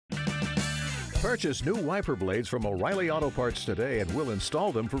Purchase new wiper blades from O'Reilly Auto Parts today and we'll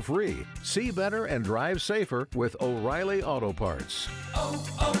install them for free. See better and drive safer with O'Reilly Auto Parts.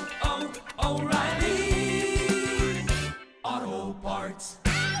 O'Reilly Auto Parts.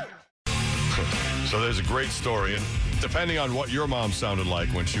 So there's a great story, and depending on what your mom sounded like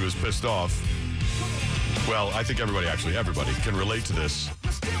when she was pissed off, well, I think everybody can relate to this.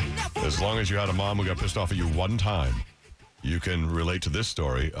 As long as you had a mom who got pissed off at you one time, you can relate to this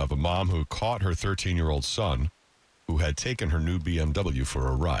story of a mom who caught her 13-year-old son who had taken her new BMW for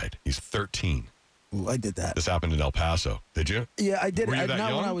a ride. He's 13. Ooh, I did that. This happened in El Paso. Did you? Yeah, I did. Were you Not that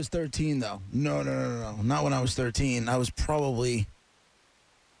young? when I was 13, though. No. Not when I was 13. I was probably,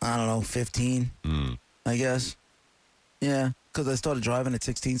 15, I guess. Yeah, because I started driving at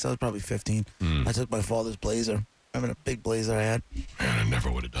 16, so I was probably 15. I took my father's Blazer. Remember the big Blazer I had? Man, I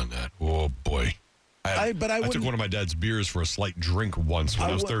never would have done that. Oh, boy. I took one of my dad's beers for a slight drink once when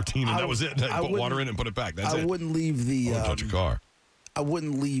I was 13, and that was it. I put water in it and put it back. That's it. I wouldn't leave the... touch a car. I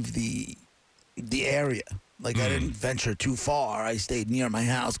wouldn't leave the area. Like, I didn't venture too far. I stayed near my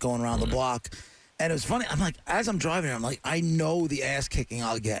house, going around the block. And it was funny. I'm like, as I'm driving, I'm like, I know the ass kicking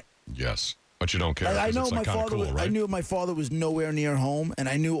I'll get. Yes, but you don't care. I know it's my father. cool, right? I knew my father was nowhere near home, and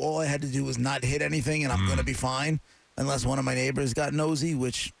I knew all I had to do was not hit anything, and I'm going to be fine, unless one of my neighbors got nosy,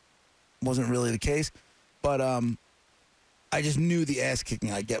 which wasn't really the case. But I just knew the ass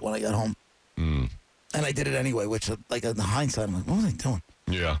kicking I'd get when I got home, and I did it anyway. Which, like in hindsight, I'm like, what was I doing?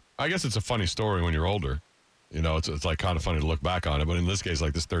 Yeah, I guess it's a funny story when you're older. You know, it's like kind of funny to look back on it. But in this case,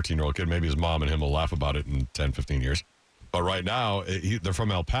 like this 13-year-old kid, maybe his mom and him will laugh about it in 10, 15 years. But right now, they're from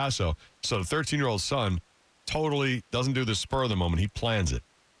El Paso. So the 13-year-old son totally doesn't do this spur of the moment. He plans it.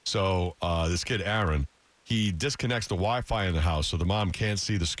 So this kid, Aaron, he disconnects the Wi-Fi in the house so the mom can't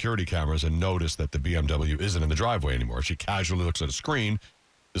see the security cameras and notice that the BMW isn't in the driveway anymore. If she casually looks at a screen,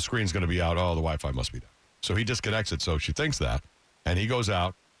 the screen's going to be out. Oh, the Wi-Fi must be down. So he disconnects it so she thinks that. And he goes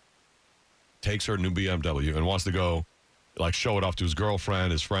out, takes her new BMW, and wants to go, like, show it off to his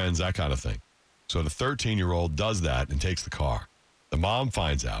girlfriend, his friends, that kind of thing. So the 13-year-old does that and takes the car. The mom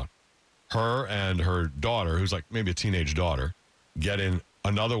finds out. Her and her daughter, who's like maybe a teenage daughter, get in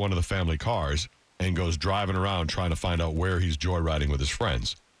another one of the family cars and goes driving around trying to find out where he's joyriding with his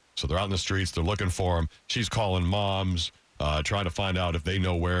friends. So they're out in the streets. They're looking for him. She's calling moms, trying to find out if they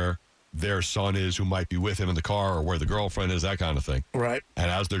know where their son is who might be with him in the car or where the girlfriend is, that kind of thing. Right.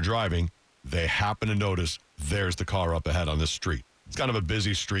 And as they're driving, they happen to notice there's the car up ahead on this street. It's kind of a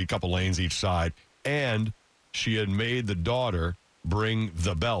busy street, couple lanes each side. And she had made the daughter bring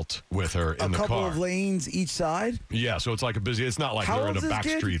the belt with her in the car. A couple of lanes each side? Yeah, so it's like a busy, it's not like they're in the back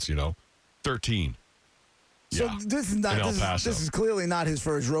streets, 13. So yeah. this is not, this is clearly not his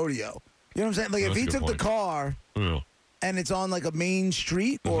first rodeo. You know what I'm saying? Like, if he took the car and it's on like a main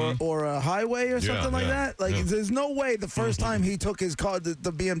street or a highway or something like that, like there's no way the first time he took his car, the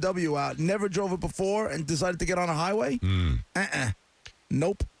BMW out, never drove it before and decided to get on a highway?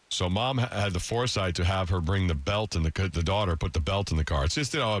 Nope. So mom had the foresight to have her bring the belt and the daughter put the belt in the car. It's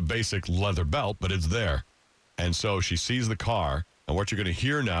just, a basic leather belt, but it's there. And so she sees the car, and what you're going to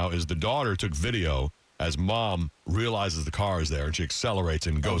hear now is the daughter took video as mom realizes the car is there, and she accelerates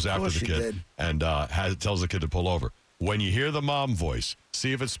and goes after the kid and tells the kid to pull over. When you hear the mom voice,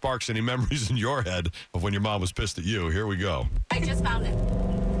 see if it sparks any memories in your head of when your mom was pissed at you. Here we go. I just found it.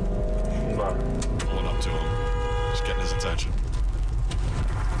 Pulling up to him. Just getting his attention.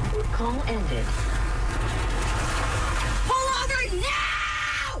 Call ended. Pull over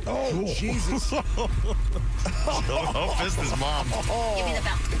now! Oh, Jesus. How pissed is mom? Give me the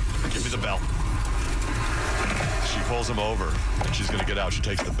belt. Give me the belt. She pulls him over, and she's going to get out. She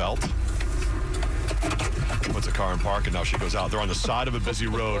takes the belt, puts the car in park, and now she goes out. They're on the side of a busy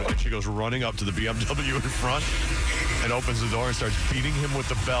road, and she goes running up to the BMW in front and opens the door and starts beating him with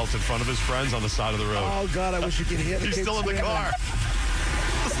the belt in front of his friends on the side of the road. Oh, God, I wish you could hear the He's kid still in the screaming. car.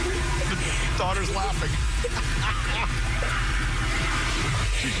 The daughter's laughing.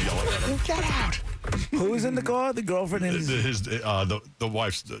 She's yelling at him. Get out. Who was in the car? The girlfriend and the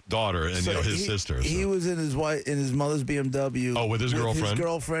wife's daughter and his sister. He was in his mother's BMW. Oh, with his girlfriend? His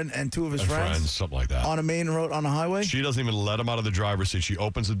girlfriend and two of his friends. Something like that. On a main road, on a highway? She doesn't even let him out of the driver's seat. She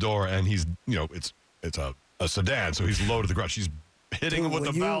opens the door, and he's, it's a sedan, so he's low to the ground. She's hitting him with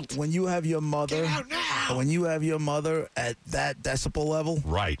the belt. When you have your mother, get out now! When you have your mother at that decibel level,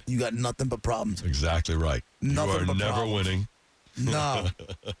 right, you got nothing but problems. Exactly right. Nothing you are but never problems. winning. No.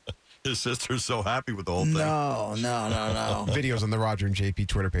 His sister's so happy with the whole thing. No. Videos on the Roger and JP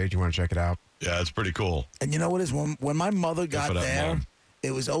Twitter page. You want to check it out? Yeah, it's pretty cool. And you know what is when my mother got there, mom.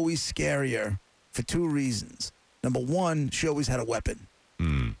 it was always scarier for two reasons. Number one, she always had a weapon.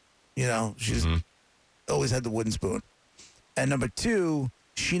 You She's always had the wooden spoon. And number 2,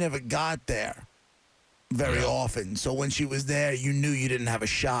 she never got there very often. So when she was there, you knew you didn't have a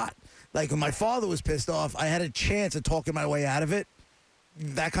shot. Like when my father was pissed off, I had a chance of talking my way out of it.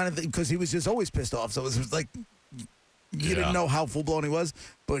 That kind of thing, because he was just always pissed off. So it was like you didn't know how full blown he was.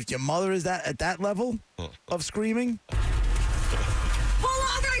 But your mother is at that level of screaming. Pull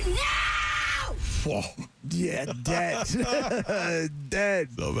over now! Whoa. Yeah, dead. Dead.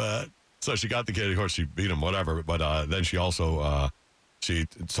 So bad. So she got the kid. Of course, she beat him, whatever. But then she also she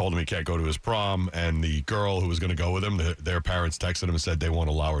told him he can't go to his prom. And the girl who was going to go with him, their parents texted him and said they won't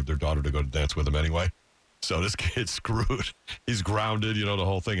allow their daughter to go to dance with him anyway. So this kid's screwed. He's grounded, the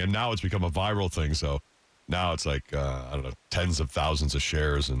whole thing. And now it's become a viral thing. So now it's like, I don't know, tens of thousands of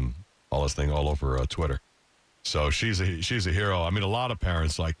shares and all this thing all over Twitter. So she's a hero. I mean, a lot of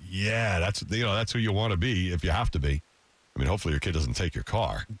parents that's who you want to be if you have to be. I mean, hopefully your kid doesn't take your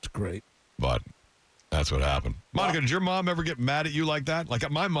car. It's great. But that's what happened. Monica, did your mom ever get mad at you like that? Like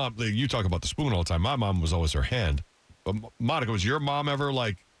my mom, you talk about the spoon all the time. My mom was always her hand. But Monica, was your mom ever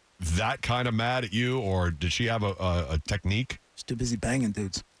like that kind of mad at you, or did she have a technique? She's too busy banging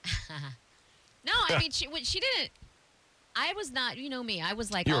dudes. No, I mean, she didn't. I was not, you know me, I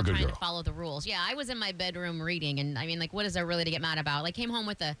was like all trying to follow the rules. Yeah, I was in my bedroom reading, and I mean, like, what is there really to get mad about? Like, came home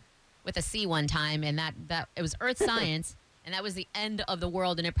with a C one time, and that it was earth science, and that was the end of the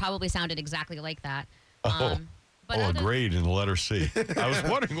world, and it probably sounded exactly like that. A grade in the letter C. I was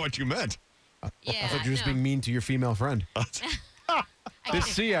wondering what you meant. Yeah, I thought you were just being mean to your female friend. This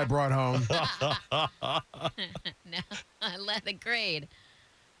C I brought home. No, I let the grade.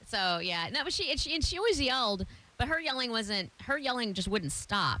 So yeah, no, but she always yelled, but her yelling just wouldn't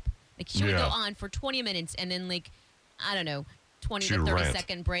stop. Like she would go on for 20 minutes and then like, I don't know, 20 to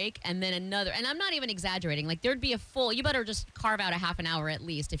 30-second break and then another. And I'm not even exaggerating. Like there'd be you better just carve out a half an hour at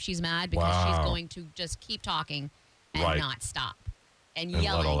least if she's mad because she's going to just keep talking and not stop. And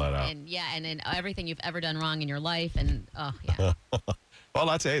yelling. Let all that out. And then everything you've ever done wrong in your life. And, Well,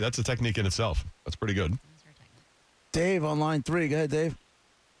 that's a technique in itself. That's pretty good. Dave on line 3. Go ahead, Dave.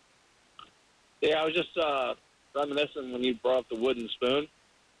 Yeah, I was just reminiscing when you brought up the wooden spoon.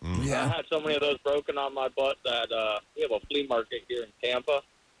 Yeah. I had so many of those broken on my butt that we have a flea market here in Tampa,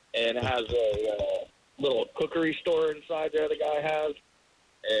 and it has a little cookery store inside there the guy has.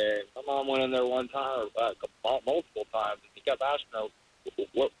 And my mom went in there one time, multiple times, and he kept asking her,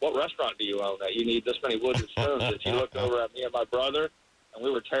 what restaurant do you own that you need this many wooden spoons? And she looked over at me and my brother, and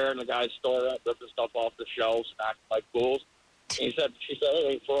we were tearing the guy's store up, ripping stuff off the shelves and acting like fools. And she said, hey,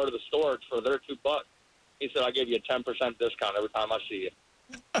 ain't Florida the store, it's for their $2. He said, I'll give you a 10% discount every time I see you.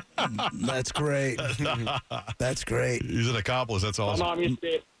 That's great. That's great. He's an accomplice. That's awesome. My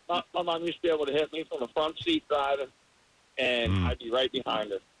mom used to be able to hit me from the front seat driving, and I'd be right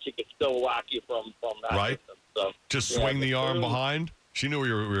behind her. She could still whack you from that. Right. Distance. So, just swing the arm behind. She knew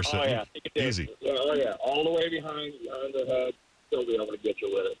we were sitting. Oh, yeah. Easy. All the way behind the head, still be able to get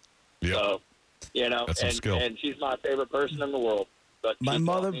you with it. Yeah. So, that's a skill. And she's my favorite person in the world. But my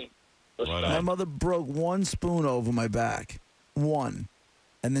mother broke one spoon over my back. One.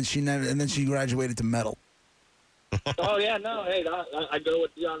 And then she graduated to metal. Oh, yeah, no, hey, I go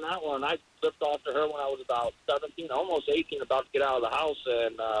with you on that one. I flipped off to her when I was about 17, almost 18, about to get out of the house,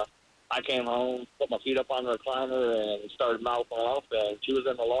 and I came home, put my feet up on the recliner, and started mouthing off, and she was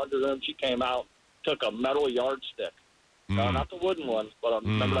in the laundry room. She came out, took a metal yardstick. No, not the wooden one, but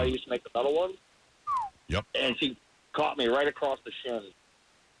remember I used to make the metal one? Yep. And she caught me right across the shin.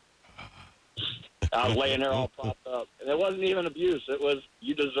 I was laying there all propped up. And it wasn't even abuse. It was,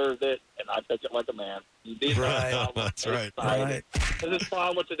 you deserved it, and I took it like a man. Right. That's right. There's this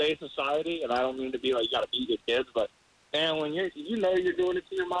problem with today's society, and I don't mean to be like you got to beat your kids, but, man, when you're doing it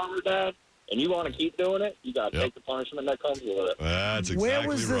to your mom or dad, and you want to keep doing it, you got to take the punishment that comes with it. That's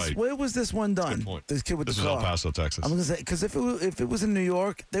exactly right. Where was this one done? Good point. This kid with the car. This is El Paso, Texas. I'm going to say, because if it was in New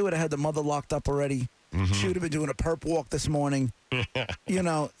York, they would have had the mother locked up already. She would have been doing a perp walk this morning.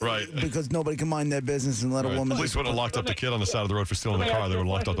 Right. Because nobody can mind their business and let a woman. Police would have locked up the kid on the side of the road for stealing the car. They would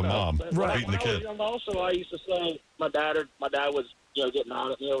have locked up the mom, beating the kid. Also, I used to say my dad was getting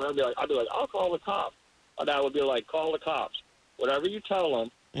on at me, and I'd be like, I'll call the cops. My dad would be like, call the cops. Whatever you tell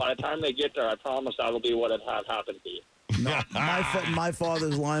them, by the time they get there, I promise that'll be what had happened to you. No, my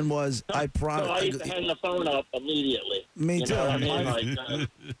father's line was, I promise. So I used to hang the phone up immediately. Me too.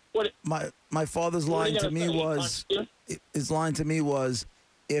 What my father's line to me was, his line to me was,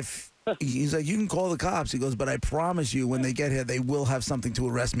 if he's like, you can call the cops. He goes, but I promise you, when they get here, they will have something to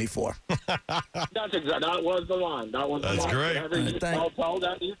arrest me for. That's exactly. That was the line. That was the line. That's great. Whatever you tell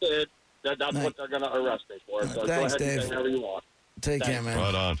that you did, that's what they're going to arrest me for. So Thanks, go ahead Dave. and say whatever you want. Take care, man.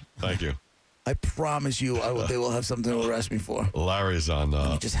 Right on. Thank you. I promise you, they will have something to arrest me for. Larry's on Let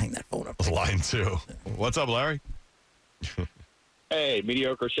me just hang that phone up. line 2. What's up, Larry? Hey,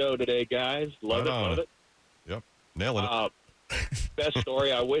 mediocre show today, guys. Love it. Yep. Nailing it. Best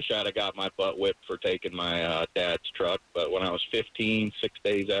story, I wish I'd have got my butt whipped for taking my dad's truck, but when I was 15, 6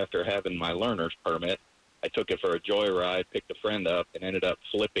 days after having my learner's permit, I took it for a joyride, picked a friend up, and ended up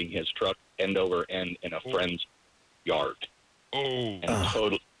flipping his truck end over end in a friend's yard. And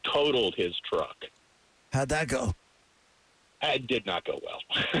totaled his truck. How'd that go? It did not go well.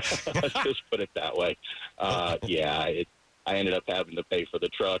 Let's just put it that way. I ended up having to pay for the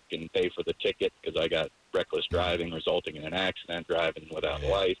truck and pay for the ticket because I got reckless driving resulting in an accident, driving without a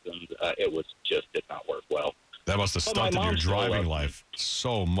license. It did not work well. That must have stunted your driving life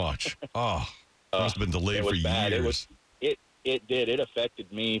so much. Oh, must have been delayed for years. It did. It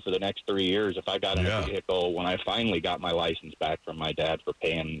affected me for the next 3 years. If I got in a vehicle, when I finally got my license back from my dad for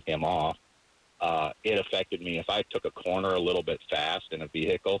paying him off, it affected me. If I took a corner a little bit fast in a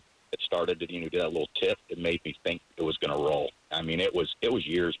vehicle, it started to do that little tip. It made me think it was going to roll. I mean, it was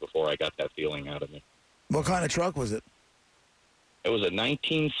years before I got that feeling out of me. What kind of truck was it? It was a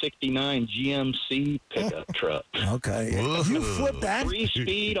 1969 GMC pickup truck. Okay. You flipped that?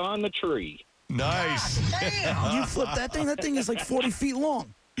 3-speed on the tree. Nice. Damn. You flipped that thing? That thing is like 40 feet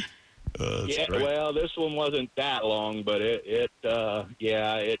long. Great. Well, this one wasn't that long, but it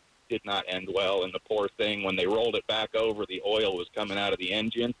did not end well. And the poor thing, when they rolled it back over, the oil was coming out of the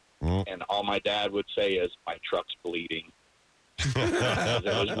engine. And all my dad would say is, "My truck's bleeding."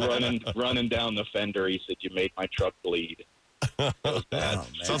 It was running down the fender. He said, "You made my truck bleed." It was bad. Oh,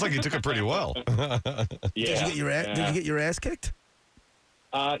 sounds like you took it pretty well. Yeah. Did you get your ass kicked?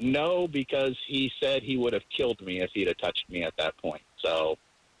 No, because he said he would have killed me if he'd have touched me at that point. So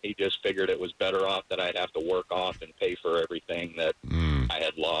he just figured it was better off that I'd have to work off and pay for everything that I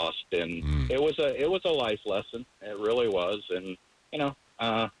had lost. And it was a life lesson. It really was. And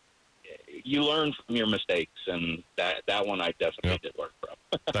you learn from your mistakes, and that one I definitely did learn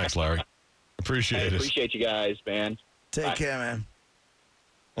from. Thanks, Larry. Appreciate it. Appreciate you guys, man. Take care, man.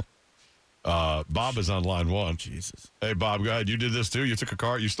 Bob is on line 1. Jesus. Hey, Bob, go ahead. You did this too? You took a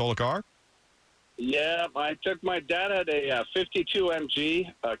car? You stole a car? Yeah, my dad had a 52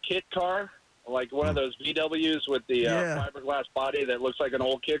 MG, a kit car, like one of those VWs with the fiberglass body that looks like an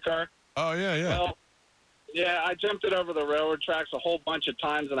old kit car. Oh, yeah. Well, yeah, I jumped it over the railroad tracks a whole bunch of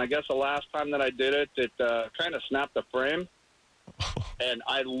times, and I guess the last time that I did it, it kind of snapped the frame. And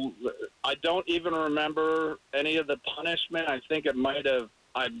I don't even remember any of the punishment. I think it might have.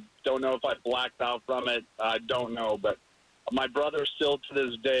 I don't know if I blacked out from it. I don't know, but my brother still to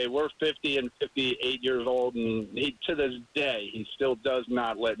this day, we're 50 and 58 years old, and he to this day he still does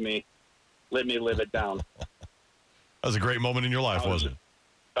not let me live it down. That was a great moment in your life, wasn't it?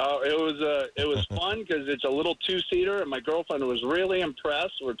 Oh, it was fun because it's a little 2-seater, and my girlfriend was really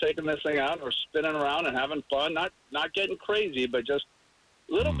impressed. We're taking this thing out, and we're spinning around and having fun, not getting crazy, but just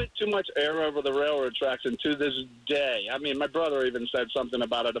a little bit too much air over the railroad tracks. And to this day, I mean, my brother even said something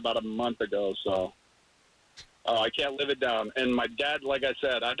about it about a month ago. So I can't live it down. And my dad, like I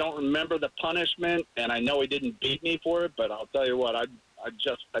said, I don't remember the punishment, and I know he didn't beat me for it. But I'll tell you what, I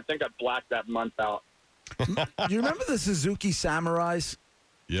think I blacked that month out. You remember the Suzuki Samurais?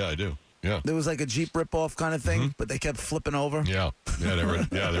 Yeah, I do. Yeah. There was like a Jeep ripoff kind of thing, but they kept flipping over. Yeah.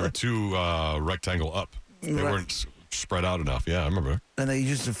 They were two rectangle up. They weren't spread out enough. Yeah, I remember. And they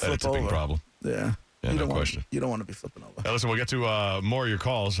used to flip over. That's a big problem. Yeah. No question. You don't want to be flipping over. Now, listen, we'll get to more of your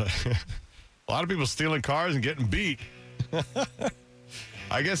calls. A lot of people stealing cars and getting beat.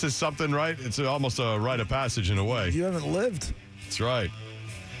 I guess it's something, right? It's almost a rite of passage in a way. You haven't lived. That's right.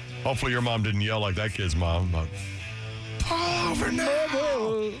 Hopefully your mom didn't yell like that kid's mom about pull over now.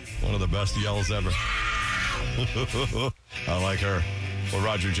 One of the best yells ever. I like her. Well,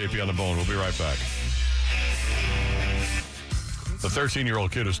 Roger and JP on the bone. We'll be right back. The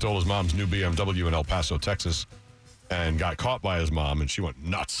 13-year-old kid who stole his mom's new BMW in El Paso, Texas, and got caught by his mom, and she went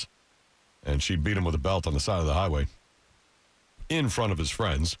nuts. And she beat him with a belt on the side of the highway in front of his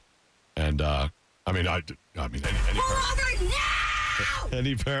friends. And, I mean,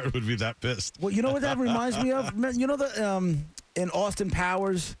 any parent would be that pissed. Well, you know what that reminds me of? You know in Austin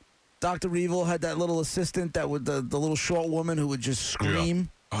Powers, Dr. Evil had that little assistant that would the little short woman who would just scream.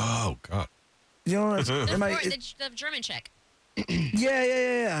 Yeah. Oh God! You know the German chick.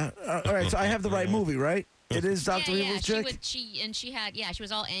 Yeah. All right, so I have the right movie, right? It is Dr. Evil's chick. She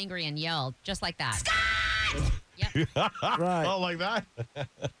was all angry and yelled just like that. Scott! Yep. Right. Oh, like that.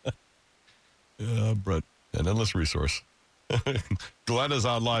 Yeah, Brett, an endless resource. Glenn is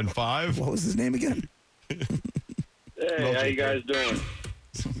on line 5. What was his name again? Hey, how you guys doing?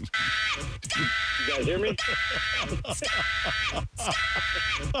 You guys hear me?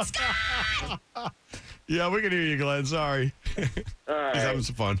 Yeah, we can hear you, Glenn. Sorry. All right. He's having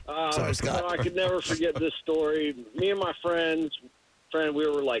some fun. Sorry, Scott. I could never forget this story. Me and my friend, we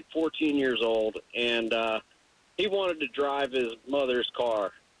were like 14 years old, and he wanted to drive his mother's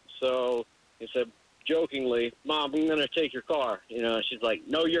car. So he said, jokingly, "Mom, I'm going to take your car." You know, she's like,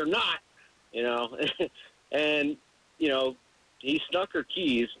 "No, you're not." You know, and you know, he snuck her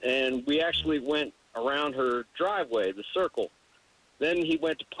keys, and we actually went around her driveway, the circle. Then he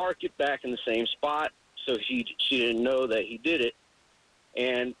went to park it back in the same spot, so she didn't know that he did it.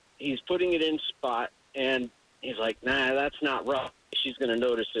 And he's putting it in spot, and he's like, "Nah, that's not right. She's going to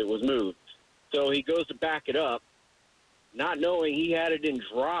notice it was moved." So he goes to back it up, not knowing he had it in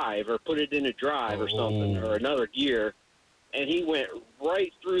drive or put it in a drive or something or another gear, and he went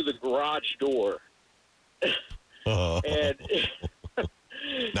right through the garage door. And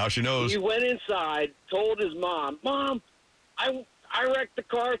now she knows. He went inside, told his mom, "Mom, I wrecked the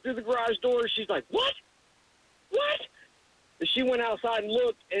car through the garage door." She's like, "What? What?" And she went outside and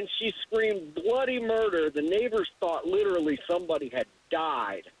looked, and she screamed bloody murder. The neighbors thought literally somebody had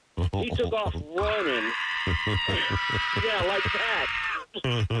died. He took off running. Yeah, like that.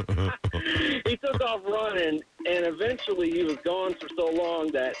 He took off running, and eventually he was gone for so long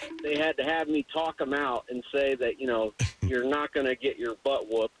that they had to have me talk him out and say that, you know, you're not going to get your butt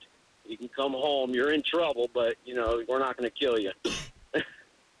whooped. You can come home. You're in trouble, but, you know, we're not going to kill you.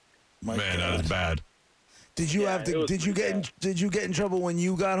 Man, that is bad. Did you have to? Did you get in trouble when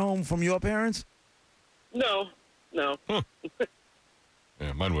you got home from your parents? No.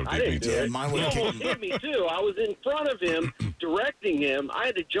 Yeah, mine would have I beat me didn't do too. it. Mine He would've almost hit me, too. I was in front of him, directing him. I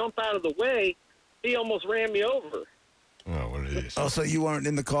had to jump out of the way. He almost ran me over. Oh, what it is. Oh, so you weren't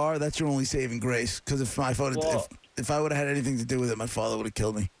in the car? That's your only saving grace. Because if I would have had anything to do with it, my father would have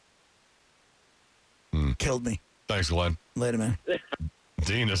killed me. Killed me. Thanks, Glenn. Later, man.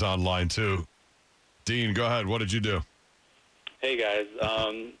 Dean is on line too. Dean, go ahead. What did you do? Hey, guys.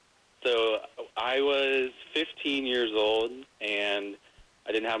 So I was 15 years old, and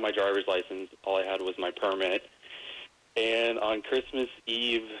I didn't have my driver's license. All I had was my permit. And on Christmas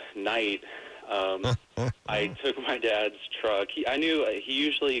Eve night, I took my dad's truck. I knew he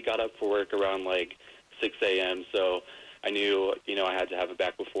usually got up for work around like 6 a.m., so I knew, you know, I had to have it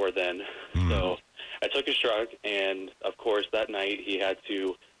back before then. So I took his truck, and, of course, that night he had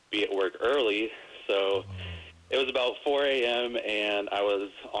to be at work early. So it was about 4 a.m., and I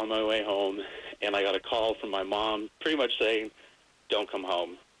was on my way home, and I got a call from my mom pretty much saying, "Don't come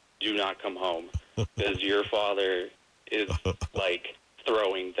home. Do not come home, because your father is, like,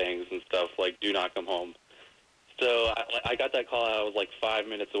 throwing things and stuff. Like, do not come home." So I got that call. I was, like, 5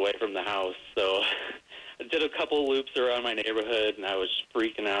 minutes away from the house. So I did a couple loops around my neighborhood, and I was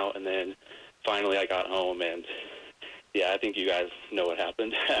freaking out, and then finally I got home, and yeah, I think you guys know what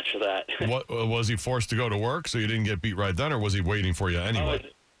happened after that. What was he forced to go to work so you didn't get beat right then, or was he waiting for you anyway?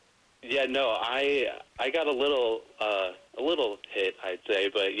 Yeah, no, I got a little hit, I'd say,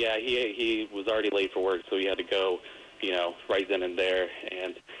 but yeah, he was already late for work, so he had to go, you know, right then and there,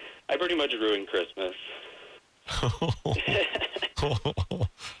 and I pretty much ruined Christmas.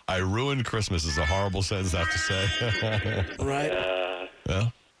 I ruined Christmas is a horrible sentence to have to say. Right. Yeah.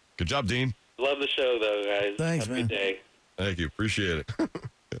 Good job, Dean. Love the show, though, guys. Thanks, Have man. a good day. Thank you. Appreciate it.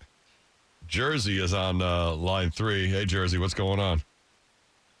 Jersey is on line 3. Hey, Jersey, what's going on?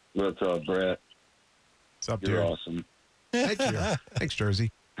 What's up, Brett? What's up, You're dude? awesome. Thank you. Thanks,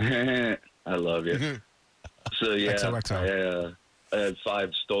 Jersey. I love you. So, yeah, XOXO. I had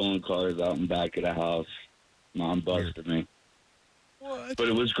 5 stolen cars out in back of the house. Mom busted me. What? But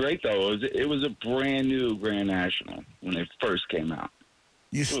it was great, though. It was a brand new Grand National when it first came out.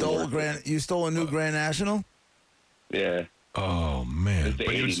 You stole a new Grand National? Yeah. Oh, man. It's the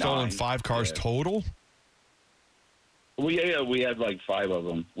But you'd stolen 89. 5 cars total? Well, yeah, we had like 5 of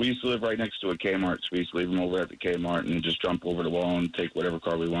them. We used to live right next to a Kmart, so we used to leave them over at the Kmart and just jump over the wall and take whatever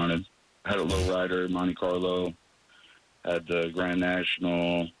car we wanted. Had a lowrider, Monte Carlo. Had the Grand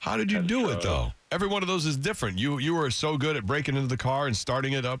National. How did you do it, though? Every one of those is different. You were so good at breaking into the car and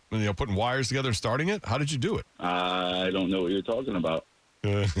starting it up and, you know, putting wires together and starting it. How did you do it? I don't know what you're talking about.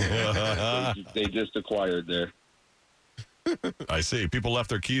 They just acquired there. I see. People left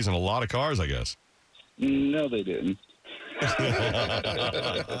their keys in a lot of cars, I guess. No, they didn't.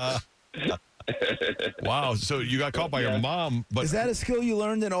 Wow. So you got caught by your mom. But Is that a skill you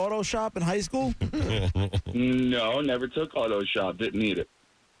learned in auto shop in high school? No, never took auto shop. Didn't need it.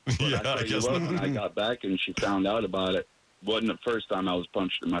 But yeah, I tell I you guess what, not. when I got back and she found out about it, wasn't the first time I was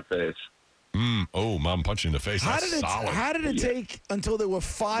punched in my face. Oh, mom punched you in the face. That's solid. How did it take until there were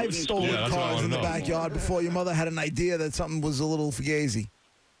 5 stolen cars in the backyard before your mother had an idea that something was a little fugazi?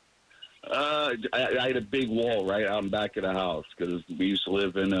 I had a big wall right out in back of the house because we used to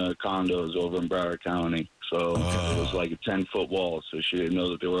live in condos over in Broward County. So it was like a 10-foot wall. So she didn't know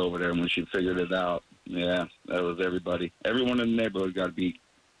that they were over there. And when she figured it out, yeah, that was everybody. Everyone in the neighborhood got beat.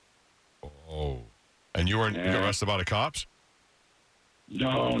 Oh. And you weren't arrested by the cops?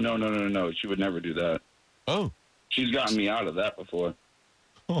 No. She would never do that. Oh. She's gotten me out of that before.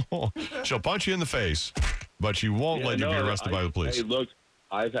 She'll punch you in the face, but she won't let you be arrested by the police. Hey, look,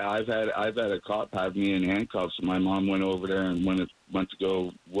 I've had a cop have me in handcuffs. My mom went over there and went to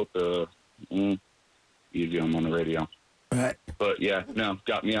go whoop easy, I'm on the radio. Right. But yeah, no,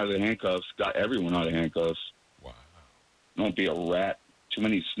 got me out of the handcuffs. Got everyone out of handcuffs. Wow. Don't be a rat. Too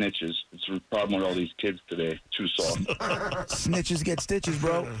many snitches. It's a problem with all these kids today. Too soft. Snitches get stitches,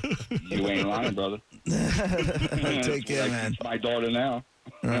 bro. You ain't lying, brother. Take care, man. My daughter now.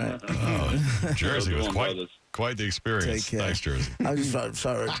 Right. Jersey was quite the experience. Take care. Thanks, Jersey. I'm just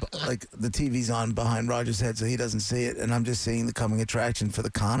sorry. Like, the TV's on behind Roger's head, so he doesn't see it, and I'm just seeing the coming attraction for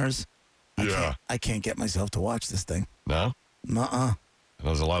the Connors. I can't get myself to watch this thing. No? Nuh-uh.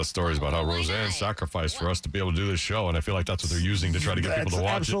 There's a lot of stories about how Roseanne sacrificed for us to be able to do this show, and I feel like that's what they're using to try to get people to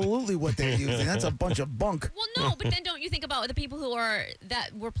watch That's absolutely what they're using. That's a bunch of bunk. Well, no, but then don't you think about the people who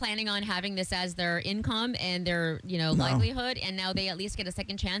were planning on having this as their income and their, livelihood, and now they at least get a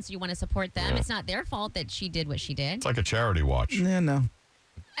second chance. You want to support them. Yeah. It's not their fault that she did what she did. It's like a charity watch. Yeah, no.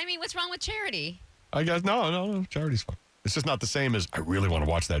 I mean, what's wrong with charity? I guess no, charity's fine. It's just not the same as I really want to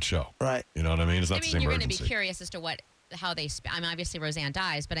watch that show. Right. You know what I mean? It's not the same you're urgency. Going to be curious as to how they. Obviously Roseanne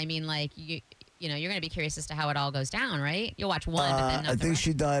dies, but I mean, like you're going to be curious as to how it all goes down, right? You'll watch one, but then not I think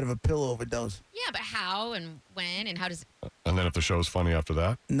she died of a pill overdose. Yeah, but how and when and how does? And then if the show's funny after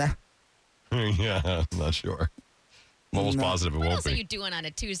that? Nah. Yeah, I'm not sure. I'm almost positive it won't be. What else are you doing on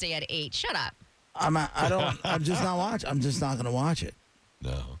a Tuesday at 8? Shut up. I'm just not watching. I'm just not going to watch it.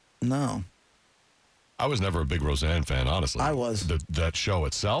 No. I was never a big Roseanne fan, honestly. I was. That show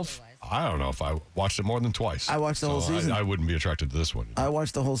itself, I don't know if I watched it more than twice. I watched the whole season. I wouldn't be attracted to this one. I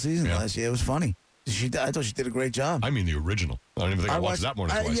watched the whole season last year. It was funny. I thought she did a great job. I mean the original. I don't even think I watched that more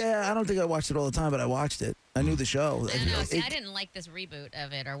than twice. Yeah, I don't think I watched it all the time, but I watched it. I knew the show. I don't know. See, I didn't like this reboot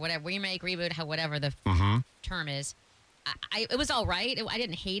of it or whatever. Remake, reboot, whatever the term is. It was all right. I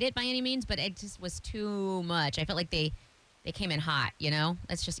didn't hate it by any means, but it just was too much. I felt like they came in hot,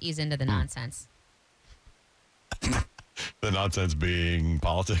 Let's just ease into the nonsense. The nonsense being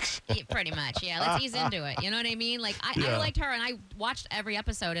politics? Yeah, pretty much, yeah. Let's ease into it. You know what I mean? Like, I liked her, and I watched every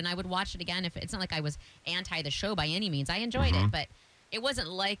episode, and I would watch it again. If it's not like I was anti the show by any means. I enjoyed it, but it wasn't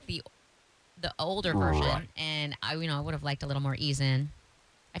like the older version, right. And I would have liked a little more ease in.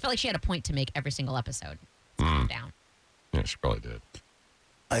 I felt like she had a point to make every single episode. Calm down. Yeah, she probably did.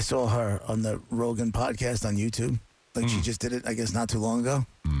 I saw her on the Rogan podcast on YouTube. Like, she just did it, I guess, not too long ago.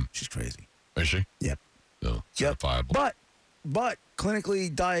 She's crazy. Is she? Yep. No, certifiable. But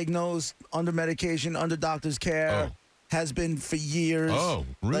clinically diagnosed, under medication, under doctor's care, has been for years. Oh,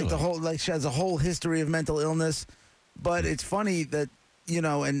 really? She has a whole history of mental illness. But it's funny that,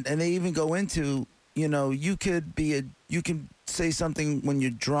 and they even go into, you can say something when you're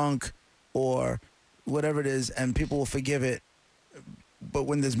drunk or whatever it is, and people will forgive it. But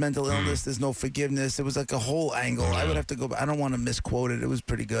when there's mental illness, there's no forgiveness. It was like a whole angle. I would have to go back. I don't want to misquote it. It was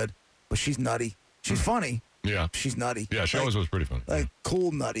pretty good. But she's nutty. She's funny. Yeah. She's nutty. Yeah, she always was pretty funny. Like,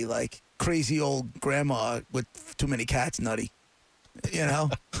 cool nutty. Like, crazy old grandma with too many cats nutty. Yeah.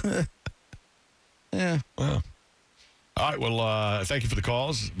 Wow. All right, well, thank you for the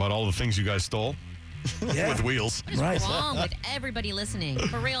calls about all the things you guys stole. With wheels. What is wrong with everybody listening?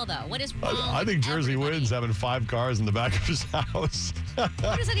 For real, though. What is wrong I think Jersey wins having 5 cars in the back of his house.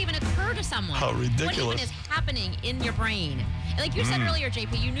 How does that even occur to someone? How ridiculous. What even is happening in your brain? Like you said earlier,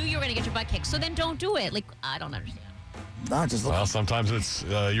 JP, you knew you were going to get your butt kicked, so then don't do it. Like, I don't understand. Well, sometimes it's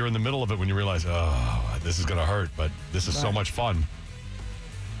you're in the middle of it when you realize, this is going to hurt, but this is so much fun.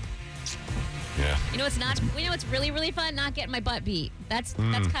 Yeah. It's really, really fun? Not getting my butt beat. That's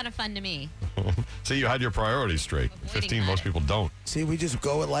kind of fun to me. See, you had your priorities straight. 15, most people don't. See, we just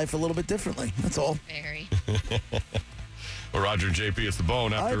go at life a little bit differently. That's all. Very. Well, Roger and JP, it's the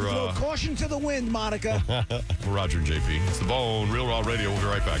Bone after... caution to the wind, Monica. Well, Roger and JP, it's the Bone, Real Raw Radio. We'll be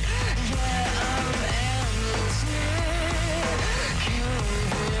right back.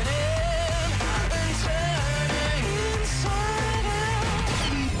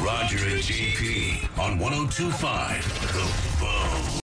 Roger and JP on 102.5 The Bone.